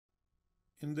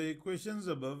In the equations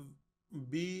above,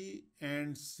 B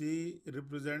and C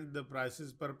represent the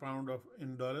prices per pound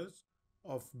in dollars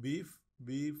of beef,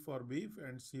 B for beef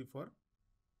and C for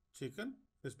chicken,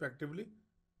 respectively.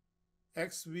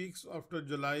 X weeks after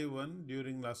July 1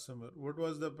 during last summer, what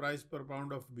was the price per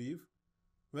pound of beef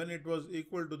when it was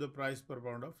equal to the price per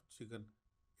pound of chicken?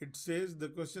 It says, the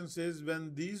question says,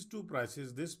 when these two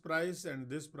prices, this price and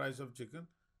this price of chicken,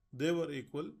 they were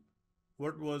equal,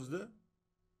 what was the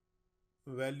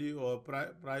value or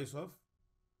price of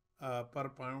per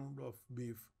pound of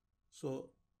beef? So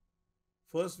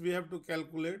first we have to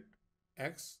calculate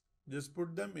X, just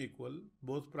put them equal.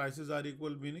 Both prices are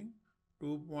equal, meaning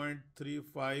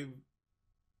 2.35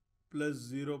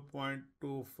 plus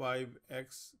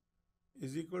 0.25x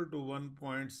is equal to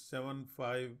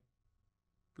 1.75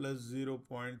 plus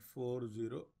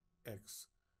 0.40x.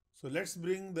 So let's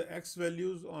bring the x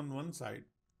values on one side.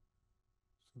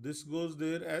 So this goes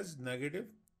there as negative,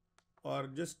 or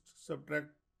just subtract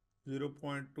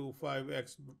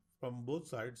 0.25x from both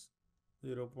sides,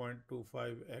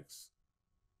 0.25x.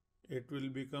 It will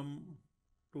become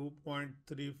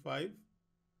 2.35,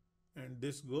 and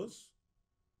this goes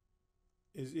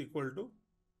is equal to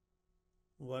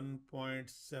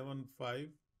 1.75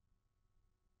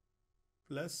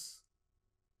 plus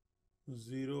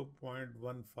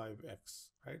 0.15x,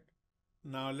 right?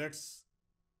 Now let's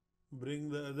bring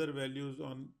the other values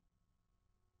on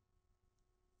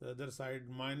the other side,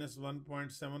 minus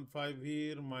 1.75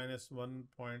 here, minus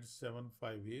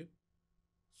 1.75 here.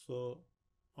 So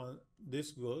on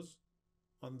this goes,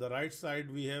 on the right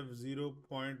side we have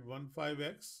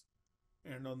 0.15x,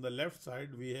 and on the left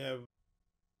side we have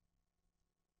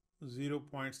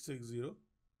 0.60.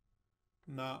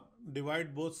 Now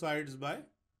divide both sides by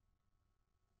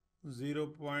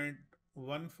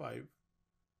 0.15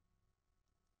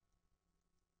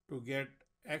 to get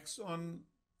x on,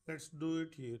 let's do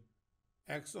it here,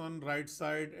 x on right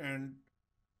side, and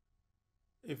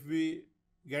if we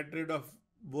get rid of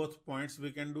both points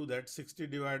we can do that. 60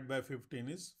 divided by 15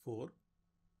 is 4.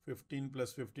 15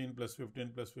 plus 15 plus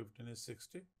 15 plus 15 is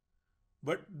 60.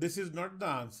 But this is not the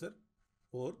answer,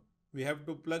 4. We have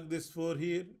to plug this 4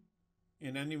 here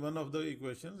in any one of the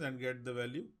equations and get the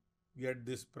value, get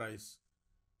this price.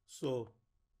 So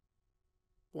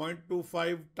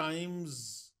 0.25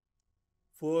 times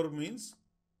 4 means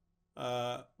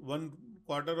 1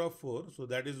 quarter of 4, so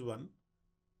that is 1,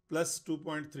 plus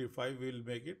 2.35 will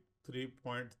make it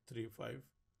 3.35.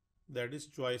 That is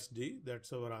choice D.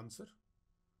 That's our answer,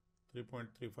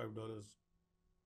 $3.35.